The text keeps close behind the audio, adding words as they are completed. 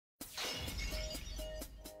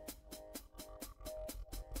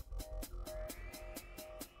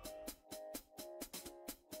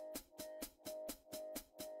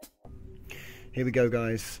Here we go,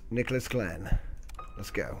 guys. Nicholas Glenn. Let's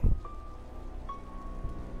go.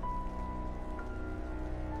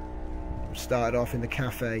 Started off in the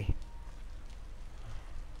cafe.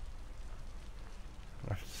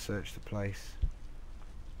 I have to search the place.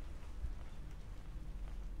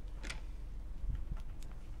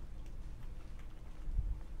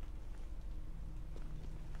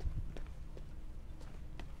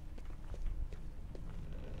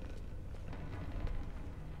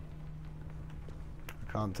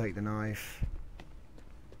 I can't take the knife.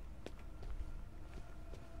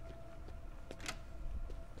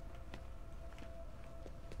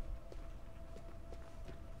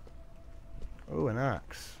 Oh, an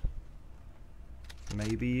axe.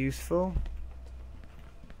 Maybe useful.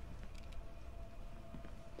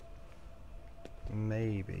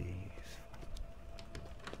 Maybe useful.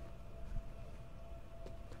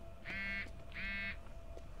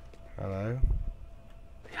 Hello.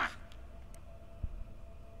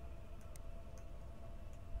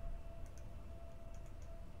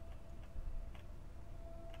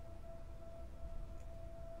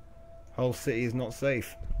 Whole city is not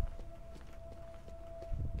safe.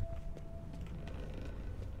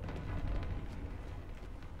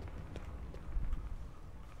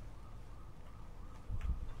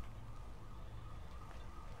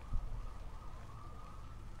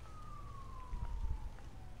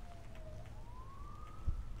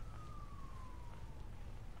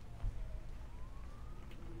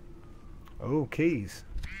 Oh, keys.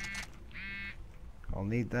 I'll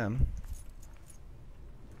need them.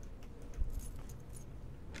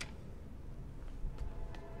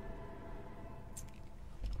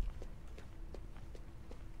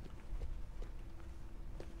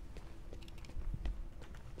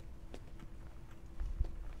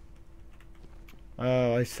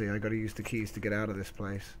 Oh, I see. I gotta use the keys to get out of this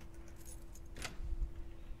place.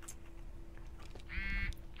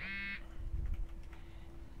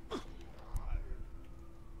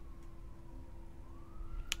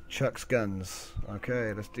 Chuck's guns.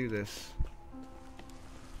 Okay, let's do this.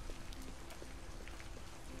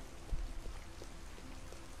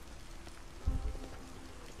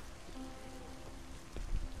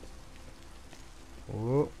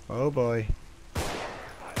 Oh, oh boy.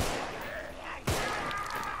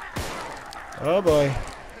 Oh boy.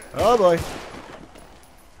 Oh boy.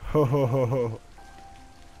 Ho ho ho ho.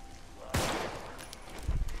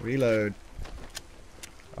 Reload.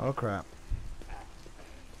 Oh crap.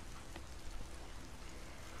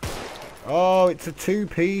 Oh, it's a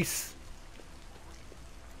two-piece.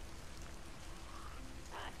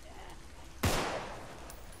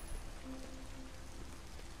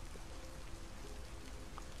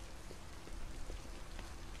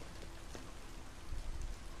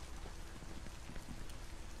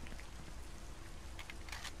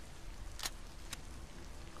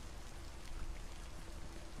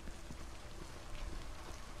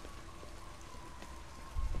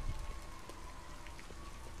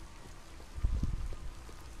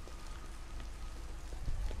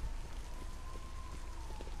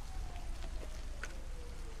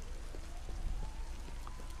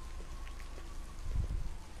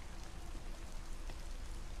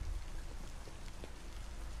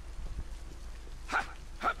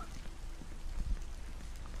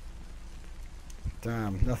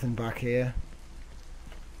 Damn, nothing back here.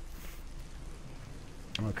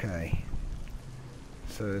 Okay.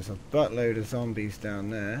 So there's a buttload of zombies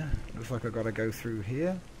down there. Looks like I've got to go through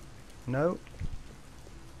here. No.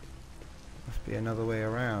 Must be another way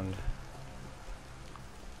around.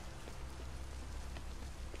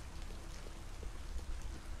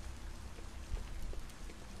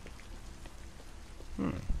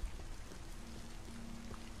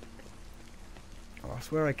 Oh,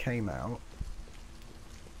 that's where I came out.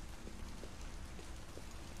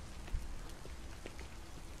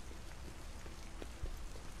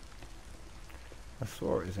 I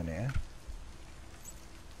saw it was in here.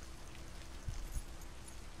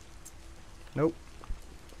 Nope.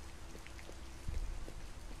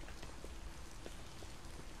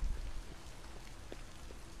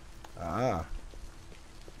 Ah.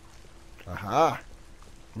 Aha.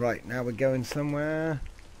 Right, now we're going somewhere.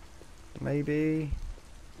 Maybe.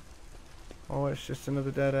 Oh, it's just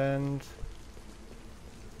another dead end.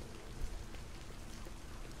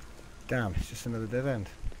 Damn, it's just another dead end.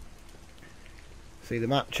 See, the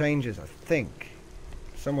map changes, I think.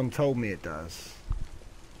 Someone told me it does.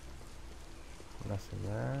 Nothing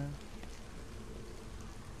there.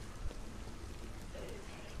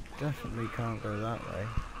 Definitely can't go that way.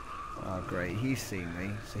 Oh great, he's seen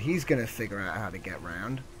me. So he's going to figure out how to get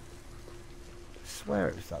round. I swear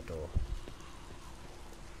it was that door.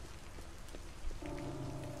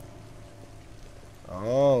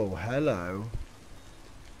 Oh, hello.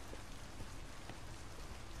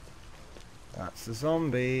 That's a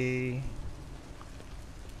zombie.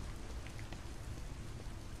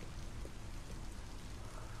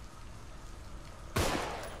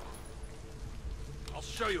 I'll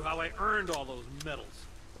show you how I earned all those medals.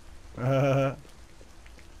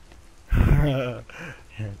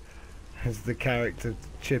 As the character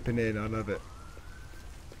chipping in, I love it.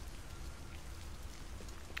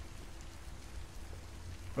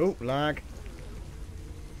 Oh, lag.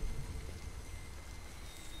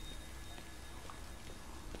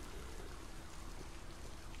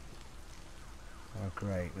 Oh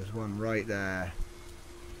great, there's one right there.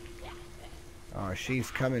 Oh, she's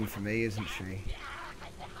coming for me, isn't she?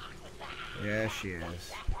 Yeah, she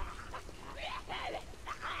is.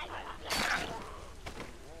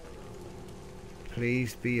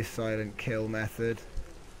 Please be a silent kill method.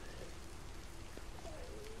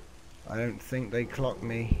 I don't think they clocked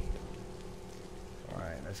me.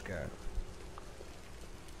 Alright, let's go.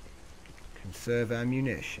 Conserve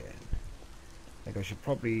ammunition. I think I should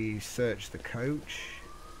probably search the coach.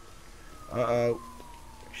 Uh-oh.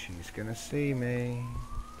 She's gonna see me.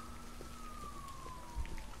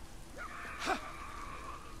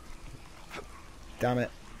 Damn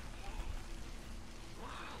it.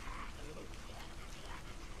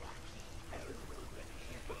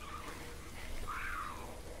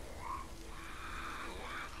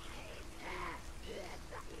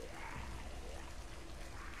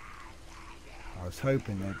 I was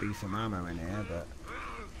hoping there'd be some ammo in here, but...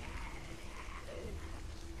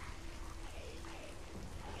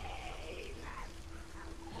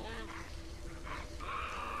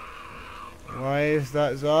 Why is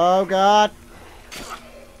that? Oh God!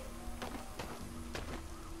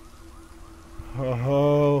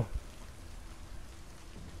 Oh.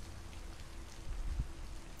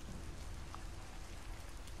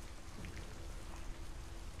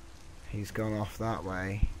 He's gone off that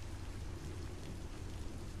way.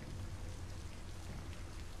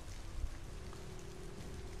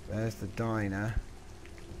 There's the diner.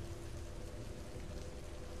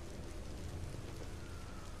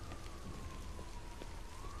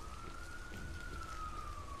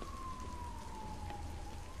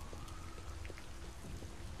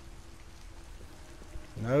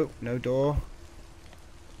 Nope, no door.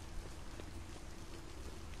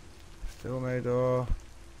 Still no door.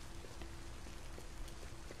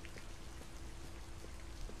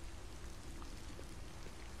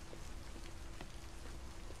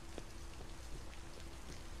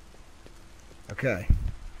 Okay.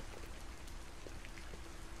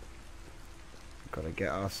 Got to get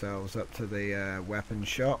ourselves up to the weapon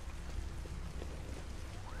shop.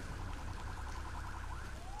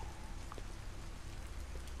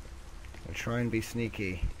 I'll try and be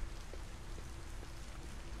sneaky.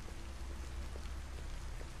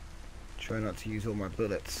 Try not to use all my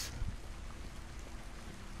bullets.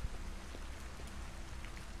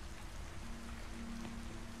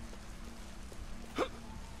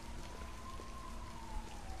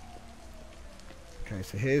 Okay,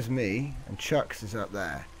 so here's me, and Chuck's is up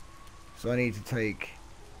there. So I need to take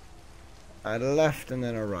a left and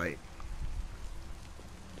then a right.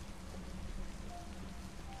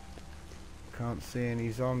 Can't see any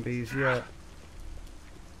zombies yet.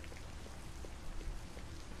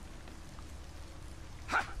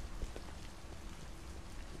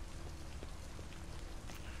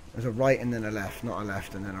 There's a right and then a left, not a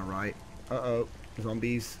left and then a right. Uh-oh,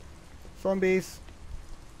 zombies. Zombies!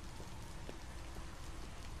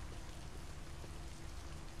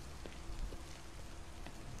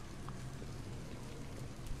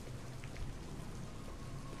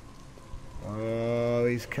 Oh,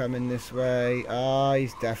 he's coming this way. Ah,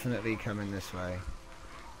 he's definitely coming this way.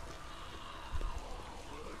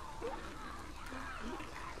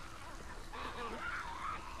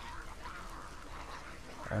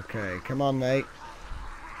 Okay, come on, mate.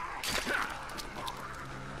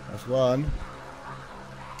 That's one.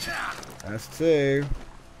 That's two.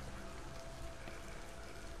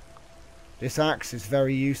 This axe is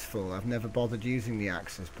very useful. I've never bothered using the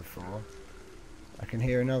axes before. I can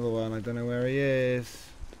hear another one. I don't know where he is.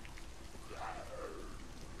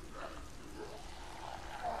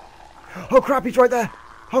 Oh crap, he's right there.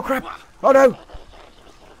 Oh crap. Oh no.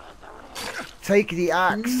 Take the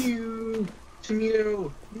axe.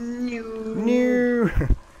 No.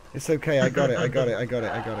 It's okay. I got it.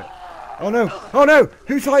 Oh no. Oh no.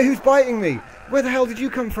 Who's biting me? Where the hell did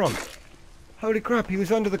you come from? Holy crap. He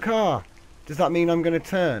was under the car. Does that mean I'm going to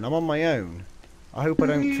turn? I'm on my own. I hope I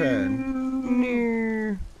don't turn.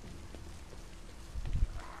 No.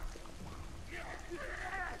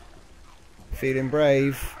 Feeling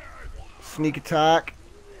brave. Sneak attack.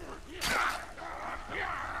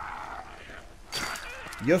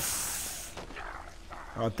 Yes.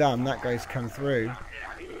 Oh damn, that guy's come through.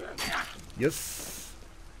 Yes.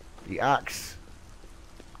 The axe.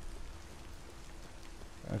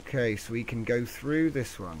 Okay, so we can go through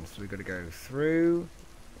this one. So we've got to go through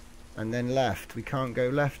and then left. We can't go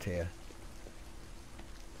left here.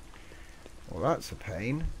 Well, that's a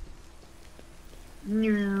pain.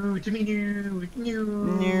 No, to me, no, no.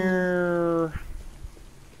 No.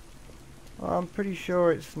 Well, I'm pretty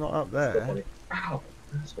sure it's not up there. Ow.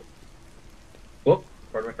 Whoop,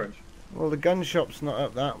 pardon my French. Well, the gun shop's not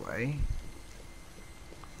up that way.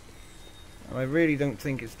 And I really don't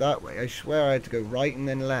think it's that way. I swear I had to go right and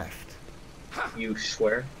then left. You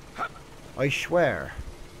swear? I swear.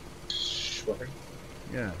 Swear?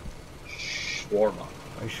 Yeah. Shawarma.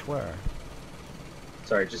 I swear.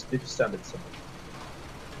 Sorry, it just sounded simple.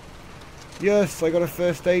 Yes, I got a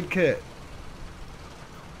first aid kit.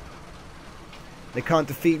 They can't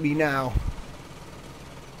defeat me now.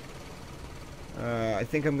 I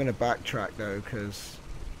think I'm going to backtrack though, because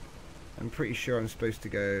I'm pretty sure I'm supposed to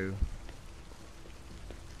go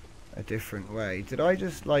a different way. Did I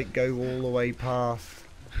just like go all the way past?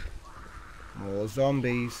 More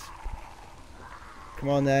zombies. Come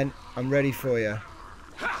on then, I'm ready for you.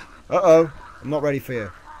 Uh-oh, I'm not ready for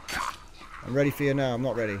you. I'm ready for you now, I'm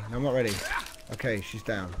not ready. No, I'm not ready. Okay, she's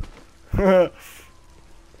down. Let's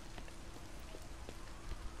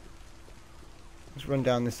run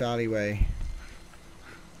down this alleyway.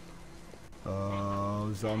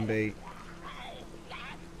 Oh, zombie.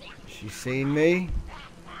 She's seen me.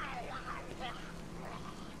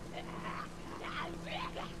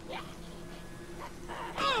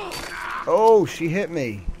 Oh, she hit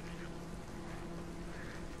me.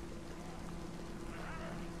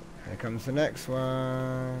 Here comes the next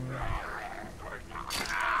one.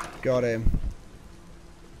 Got him.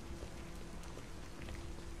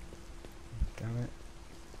 Damn it.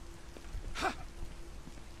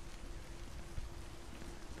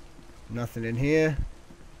 Nothing in here.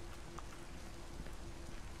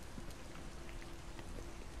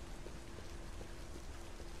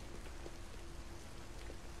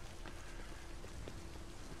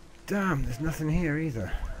 Damn, there's nothing here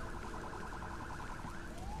either.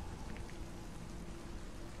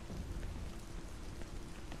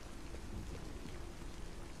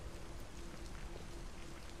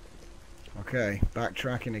 Okay,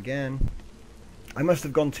 backtracking again. I must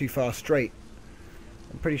have gone too far straight.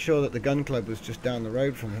 I'm pretty sure that the gun club was just down the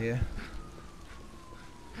road from here.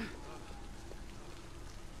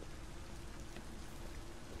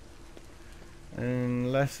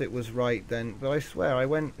 Unless it was right then. But I swear I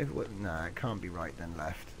went... If it was, nah, it can't be right then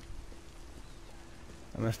left.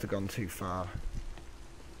 I must have gone too far.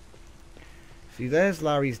 See, there's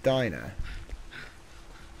Larry's Diner.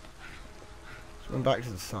 Let's run back to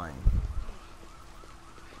the sign.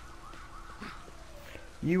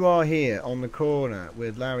 You are here on the corner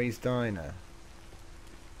with Larry's Diner.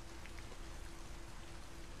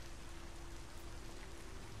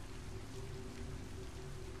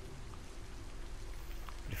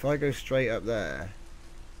 If I go straight up there...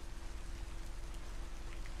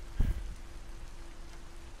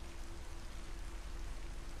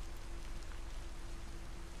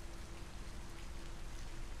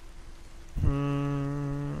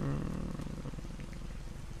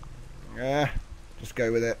 just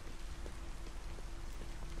go with it.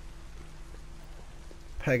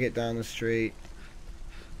 Peg it down the street.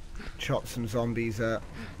 Chop some zombies up.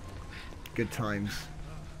 Good times.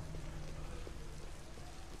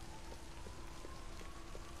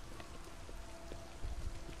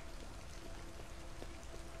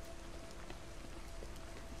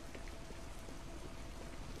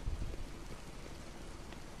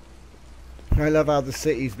 I love how the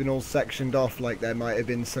city's been all sectioned off like there might have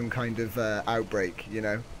been some kind of outbreak, you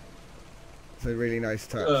know? It's a really nice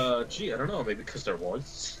touch. Gee, I don't know, maybe because there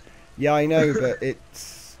was. Yeah, I know, but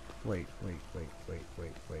it's... Wait.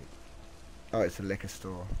 Oh, it's a liquor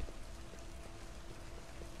store.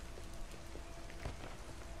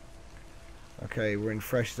 Okay, we're in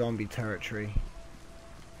fresh zombie territory.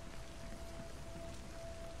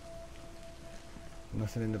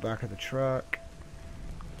 Nothing in the back of the truck.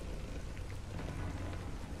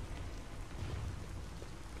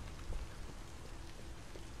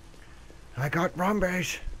 I got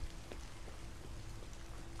zombies.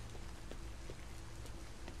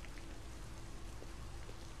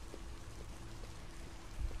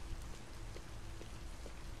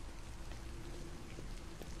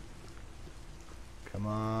 Come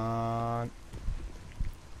on.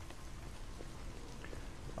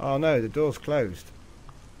 Oh no, the door's closed.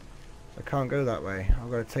 I can't go that way. I've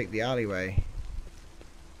got to take the alleyway.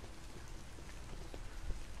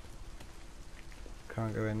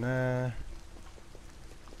 Can't go in there.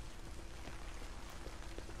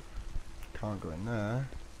 Can't go in there.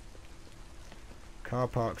 Car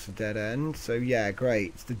park's a dead end. So yeah,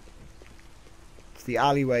 great. It's the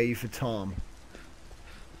alleyway for Tom.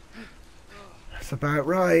 That's about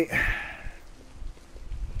right.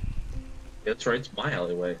 That's right, it's my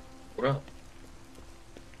alleyway. What up?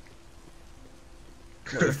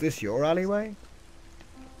 What, is this your alleyway?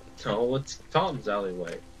 No, it's Tom's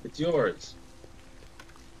alleyway. It's yours.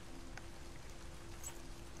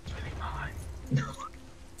 It's really mine.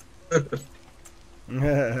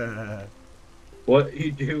 What are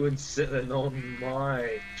you doing sitting on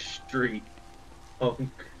my street, punk?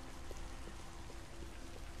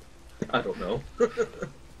 I don't know.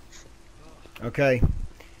 Okay.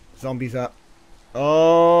 Zombies up.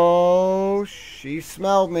 Oh, she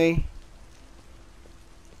smelled me.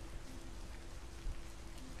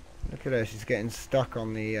 Look at her, she's getting stuck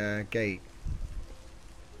on the gate.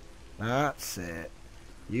 That's it.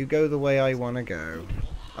 You go the way I want to go.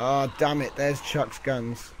 Ah, damn it, there's Chuck's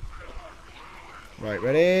guns. Right,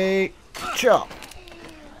 ready? Chop!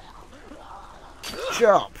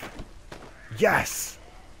 Chop! Yes!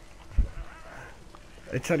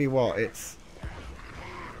 I tell you what, it's...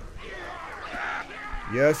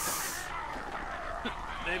 Yes!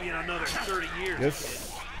 Maybe in another 30 years.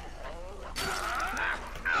 Yes!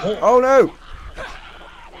 Oh no!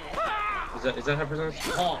 Is that how pronounced?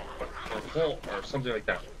 Hawk or something like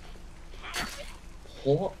that.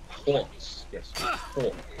 Hawks. Yes.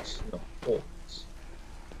 Hawks. No, hawks.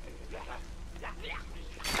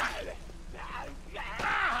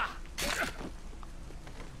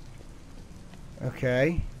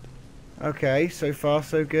 Okay. Okay, so far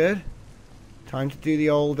so good. Time to do the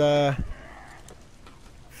old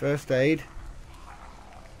first aid.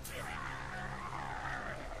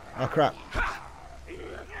 Oh crap.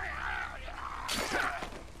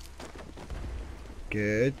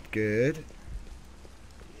 Good, good.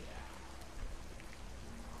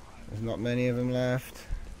 There's not many of them left.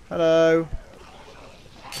 Hello.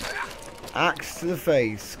 Axe to the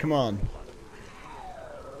face. Come on.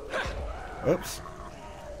 Oops.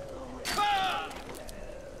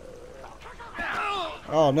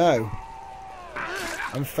 Oh no.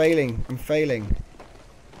 I'm failing. I'm failing.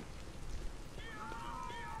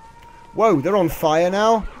 Whoa, they're on fire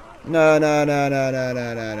now? No, no, no, no, no,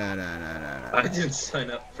 no, no, no, no, no, no. I didn't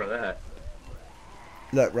sign up for that.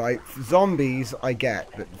 Look, right, zombies I get,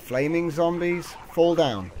 but flaming zombies, fall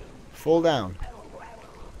down. Fall down.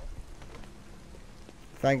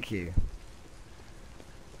 Thank you.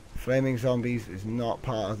 Flaming zombies is not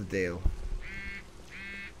part of the deal.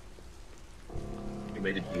 You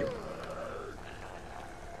made a deal.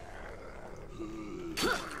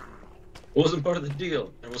 Wasn't part of the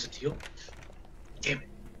deal. There was a deal. Damn it.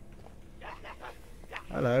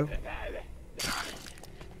 Hello.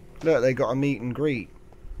 Look, they got a meet and greet.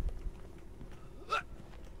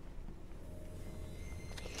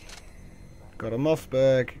 Got a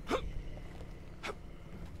Mossberg.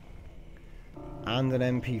 And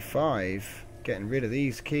an MP5. Getting rid of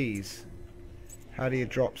these keys. How do you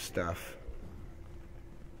drop stuff?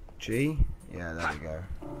 G? Yeah, there we go.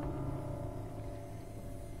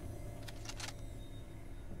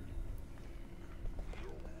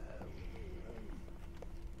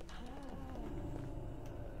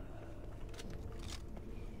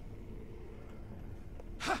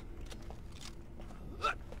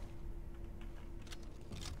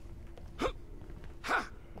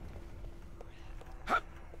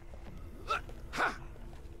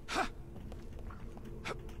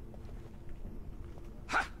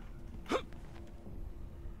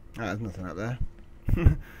 Ah, there's nothing up there.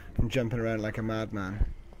 I'm jumping around like a madman.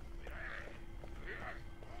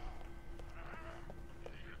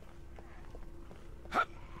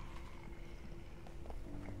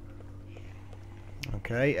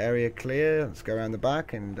 Okay, area clear. Let's go around the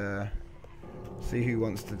back and see who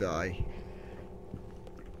wants to die.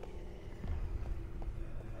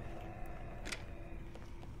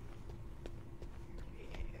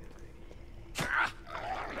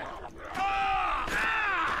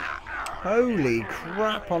 Holy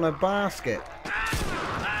crap on a basket.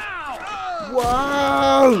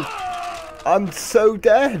 Whoa! I'm so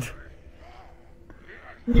dead.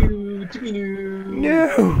 No!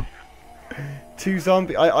 Two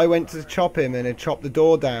zombies. I went to chop him and it chopped the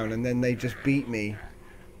door down and then they just beat me.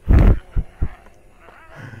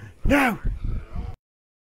 No!